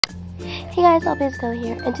Hey guys, LPS Kyla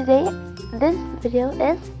here, and today this video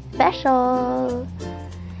is special.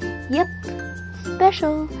 Yep,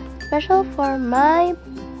 special for my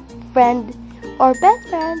friend or best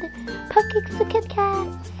friend, Cupcakes the Kit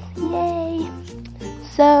Kats. Yay!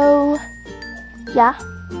 So yeah.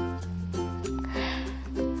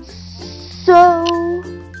 So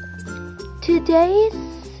today's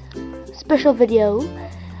special video,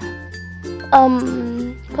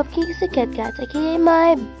 Cupcakes the Kit Kats, aka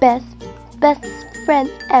my best friend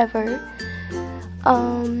ever,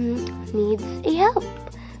 needs a help.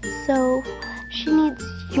 So she needs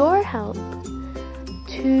your help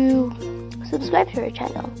to subscribe to her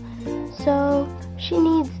channel. So she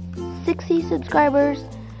needs 60 subscribers.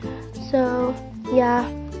 So yeah,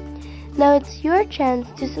 now it's your chance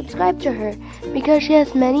to subscribe to her because she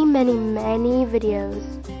has many videos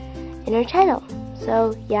in her channel.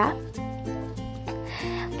 So yeah.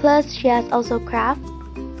 Plus she has also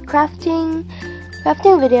crafting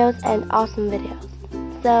videos and awesome videos.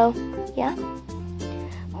 So yeah,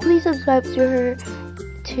 please subscribe to her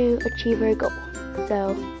to achieve her goal.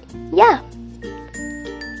 So yeah,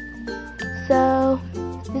 so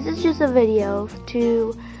this is just a video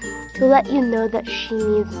to let you know that she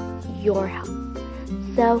needs your help.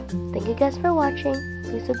 So thank you guys for watching.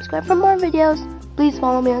 Please subscribe for more videos. Please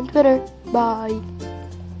follow me on Twitter. Bye.